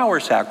bringing flour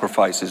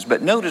sacrifices.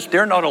 But notice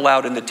they're not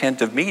allowed in the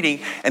tent of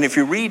meeting. And if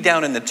you read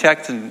down in the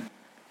text in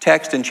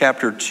text in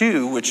chapter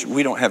 2, which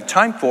we don't have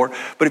time for,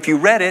 but if you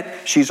read it,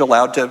 she's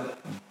allowed to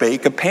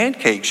bake a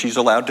pancake. She's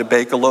allowed to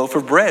bake a loaf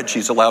of bread.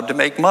 She's allowed to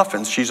make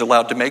muffins. She's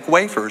allowed to make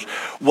wafers.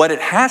 What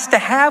it has to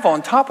have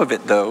on top of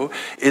it, though,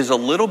 is a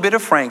little bit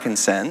of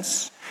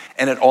frankincense,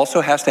 and it also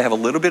has to have a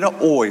little bit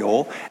of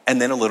oil and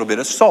then a little bit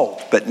of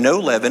salt, but no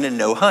leaven and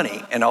no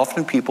honey. And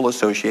often people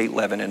associate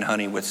leaven and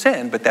honey with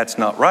sin, but that's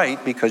not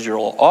right, because you're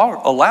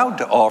allowed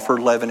to offer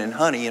leaven and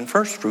honey in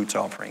first fruits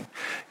offering.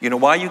 You know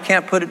why you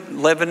can't put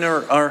leaven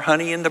or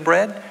honey in the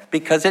bread?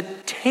 Because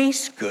it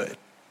tastes good.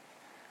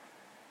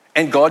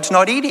 And God's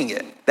not eating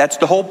it. That's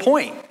the whole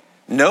point.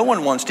 No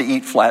one wants to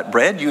eat flat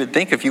bread. You would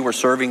think if you were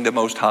serving the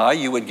Most High,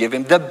 you would give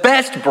him the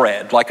best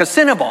bread, like a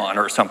Cinnabon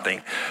or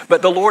something.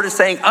 But the Lord is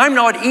saying, I'm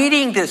not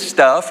eating this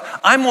stuff.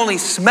 I'm only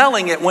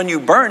smelling it when you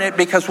burn it,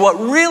 because what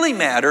really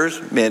matters,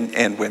 men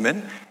and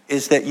women,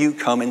 is that you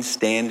come and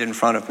stand in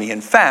front of me.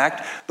 In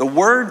fact,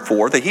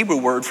 the Hebrew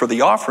word for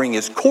the offering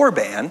is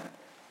korban,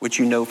 which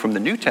you know from the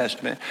New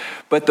Testament.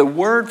 But the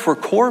word for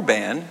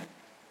korban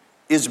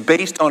is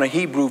based on a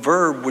Hebrew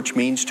verb which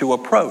means to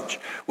approach,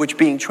 which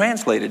being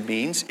translated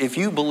means if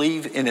you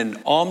believe in an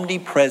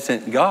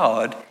omnipresent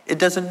God, it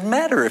doesn't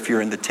matter if you're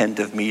in the tent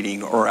of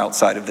meeting or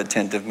outside of the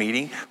tent of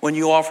meeting. When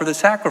you offer the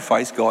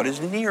sacrifice, God is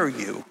near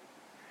you.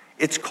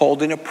 It's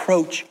called an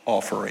approach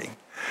offering.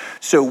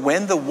 So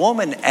when the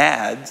woman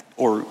adds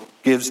or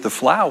gives the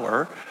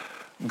flour,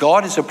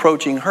 God is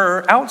approaching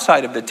her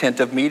outside of the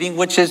tent of meeting,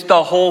 which is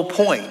the whole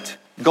point.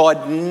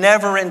 God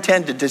never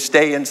intended to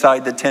stay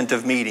inside the tent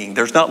of meeting.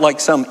 There's not like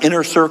some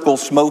inner circle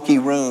smoky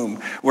room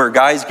where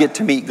guys get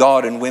to meet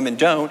God and women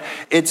don't.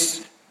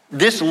 It's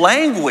this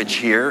language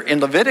here in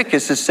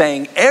Leviticus is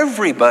saying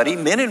everybody,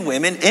 men and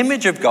women,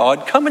 image of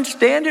God, come and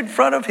stand in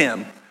front of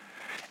him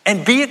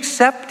and be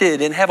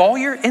accepted and have all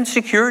your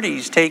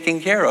insecurities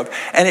taken care of.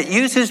 And it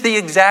uses the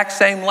exact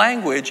same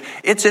language.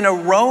 It's an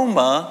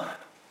aroma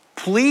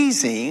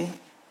pleasing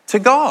to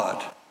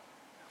God,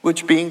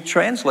 which being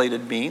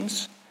translated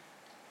means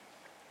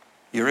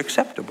you're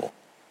acceptable.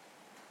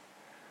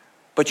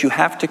 But you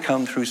have to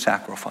come through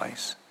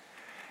sacrifice.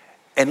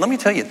 And let me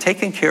tell you,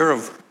 taking care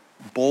of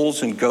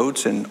bulls and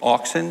goats and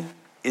oxen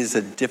is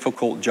a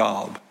difficult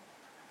job.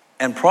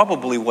 And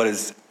probably what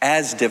is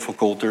as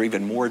difficult or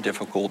even more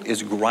difficult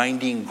is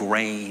grinding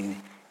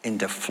grain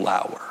into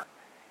flour.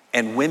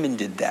 And women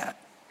did that.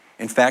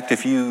 In fact,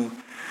 if you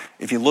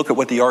look at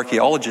what the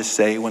archaeologists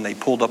say when they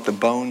pulled up the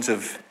bones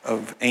of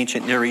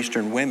ancient Near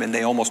Eastern women,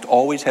 they almost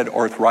always had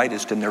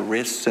arthritis in their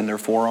wrists and their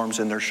forearms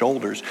and their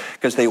shoulders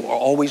because they were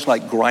always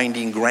like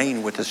grinding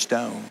grain with a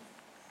stone.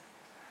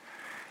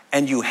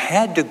 And you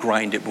had to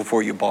grind it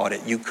before you bought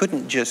it. You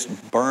couldn't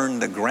just burn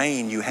the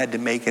grain. You had to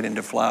make it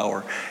into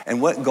flour.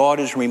 And what God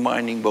is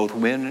reminding both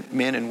men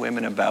and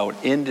women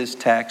about in this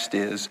text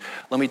is,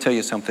 let me tell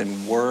you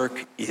something,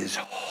 work is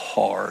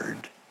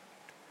hard.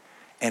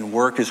 And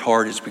work is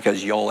hard is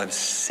because y'all have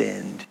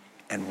sinned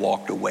and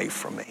walked away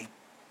from me.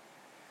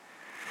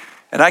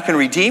 And I can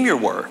redeem your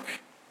work.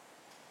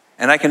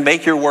 And I can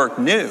make your work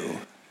new.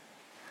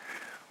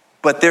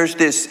 But there's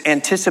this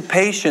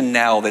anticipation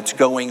now that's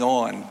going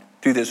on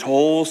through this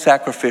whole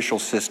sacrificial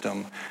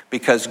system.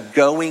 Because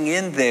going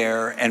in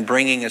there and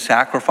bringing a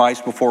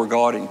sacrifice before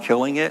God and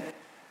killing it,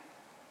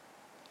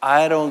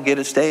 I don't get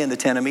to stay in the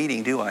tent of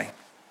meeting, do I?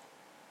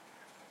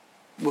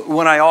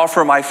 When I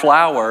offer my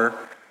flour,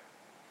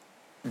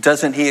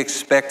 doesn't he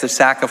expect a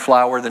sack of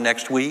flour the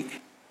next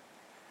week?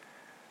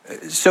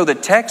 So the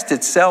text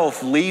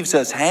itself leaves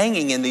us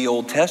hanging in the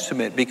Old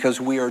Testament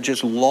because we are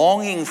just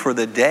longing for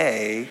the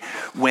day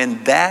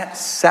when that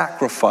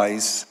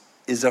sacrifice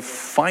is a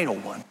final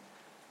one.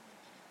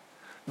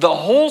 The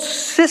whole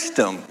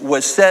system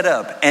was set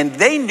up and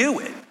they knew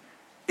it.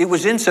 It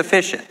was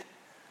insufficient.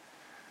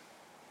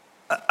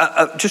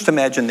 Just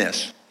imagine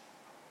this.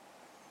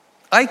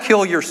 I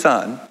kill your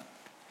son,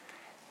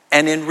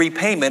 and in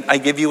repayment, I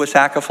give you a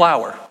sack of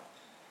flour.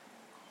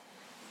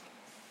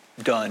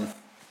 Done.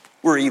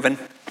 We're even.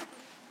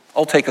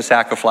 I'll take a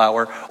sack of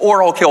flour,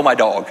 or I'll kill my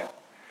dog,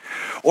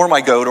 or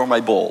my goat, or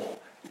my bull.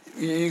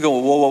 You go,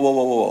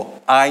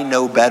 whoa. I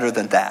know better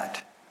than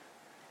that.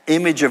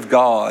 Image of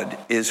God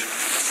is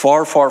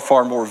far, far,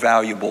 far more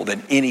valuable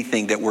than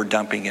anything that we're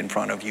dumping in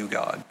front of you,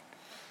 God.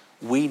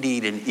 We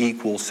need an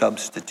equal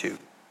substitute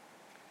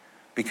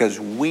because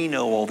we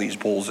know all these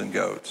bulls and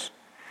goats.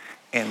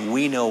 And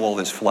we know all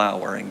this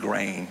flour and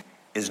grain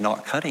is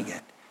not cutting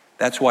it.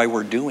 That's why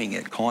we're doing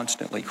it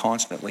constantly,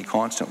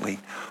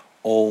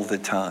 all the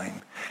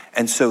time.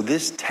 And so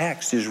this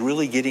text is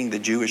really getting the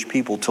Jewish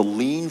people to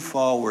lean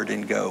forward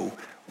and go,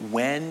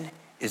 when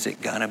is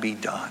it going to be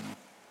done?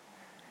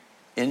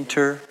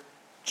 Enter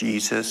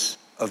Jesus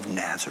of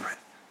Nazareth,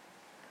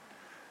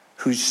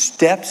 who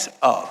steps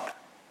up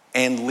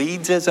and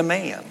leads as a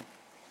man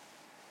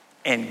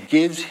and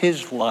gives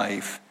his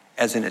life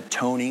as an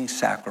atoning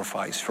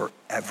sacrifice for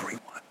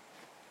everyone.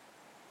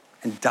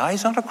 And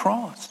dies on a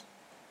cross.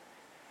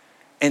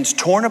 And is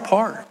torn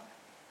apart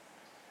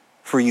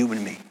for you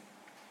and me.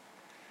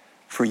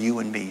 For you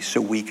and me,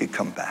 so we could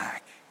come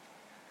back.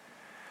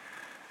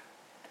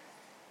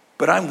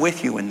 But I'm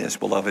with you in this,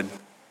 beloved.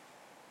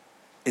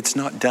 It's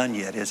not done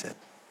yet, is it?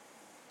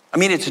 I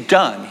mean, it's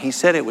done. He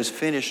said it was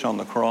finished on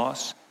the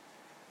cross,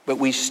 but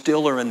we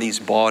still are in these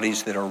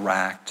bodies that are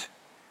racked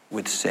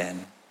with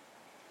sin.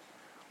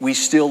 We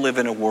still live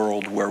in a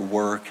world where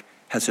work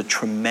has a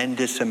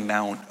tremendous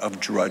amount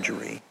of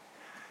drudgery.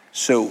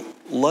 So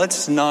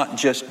let's not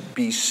just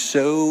be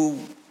so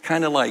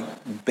kind of like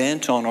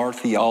bent on our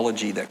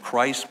theology that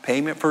Christ's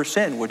payment for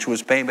sin, which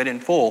was payment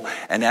in full,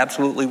 and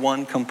absolutely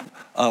one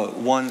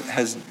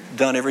has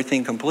done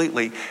everything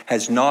completely,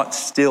 has not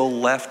still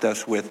left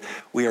us with,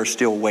 we are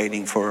still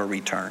waiting for a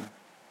return.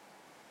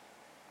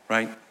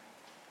 Right?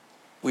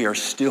 We are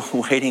still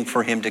waiting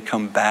for him to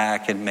come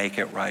back and make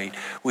it right.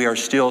 We are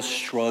still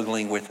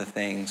struggling with the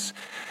things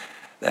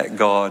that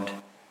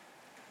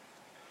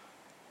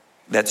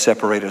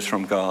separate us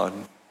from God.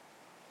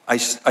 I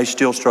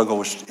still struggle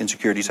with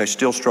insecurities. I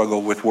still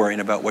struggle with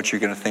worrying about what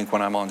you're going to think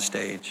when I'm on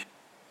stage.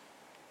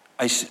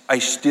 I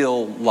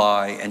still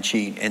lie and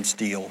cheat and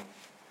steal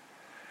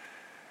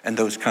and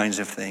those kinds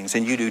of things.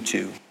 And you do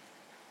too.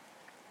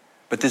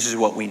 But this is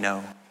what we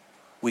know.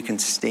 We can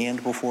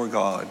stand before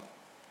God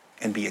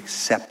and be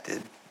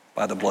accepted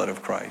by the blood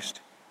of Christ.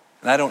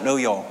 And I don't know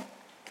y'all.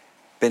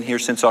 Been here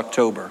since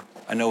October.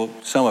 I know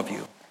some of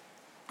you.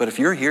 But if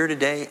you're here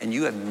today and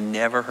you have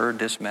never heard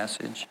this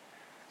message,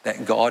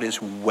 that God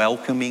is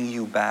welcoming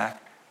you back,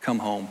 come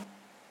home.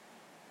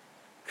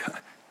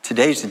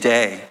 Today's the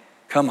day.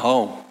 Come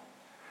home.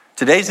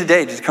 Today's the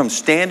day to come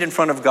stand in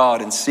front of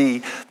God and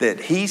see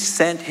that he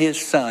sent his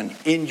son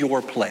in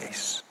your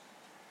place.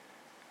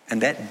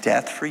 And that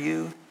death for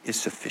you is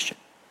sufficient.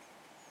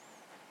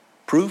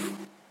 Proof,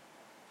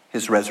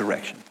 his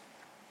resurrection.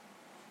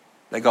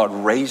 That God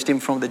raised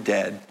him from the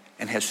dead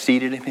and has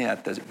seated him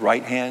at the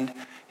right hand,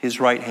 his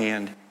right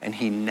hand, and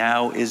he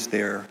now is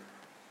there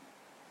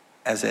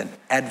as an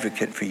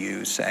advocate for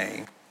you,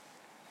 saying,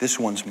 this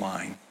one's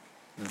mine.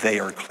 They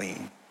are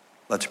clean.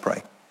 Let's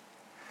pray.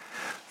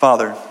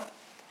 Father,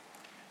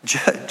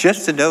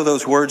 just to know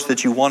those words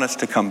that you want us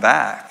to come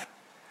back,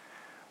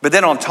 but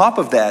then on top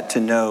of that, to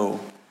know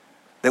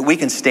that we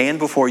can stand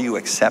before you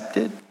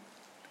accepted,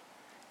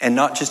 and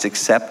not just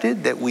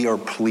accepted, that we are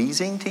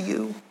pleasing to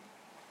you.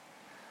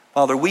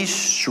 Father, we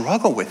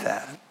struggle with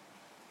that.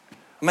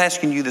 I'm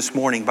asking you this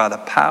morning, by the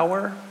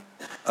power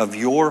of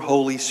your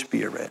Holy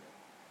Spirit,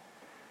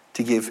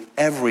 to give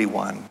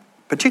everyone,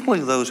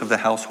 particularly those of the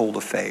household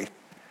of faith,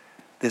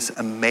 this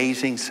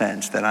amazing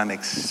sense that I'm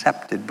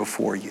accepted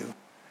before you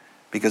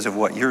because of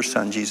what your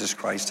son, Jesus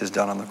Christ, has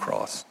done on the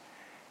cross.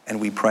 And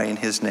we pray in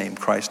his name,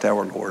 Christ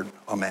our Lord.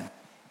 Amen.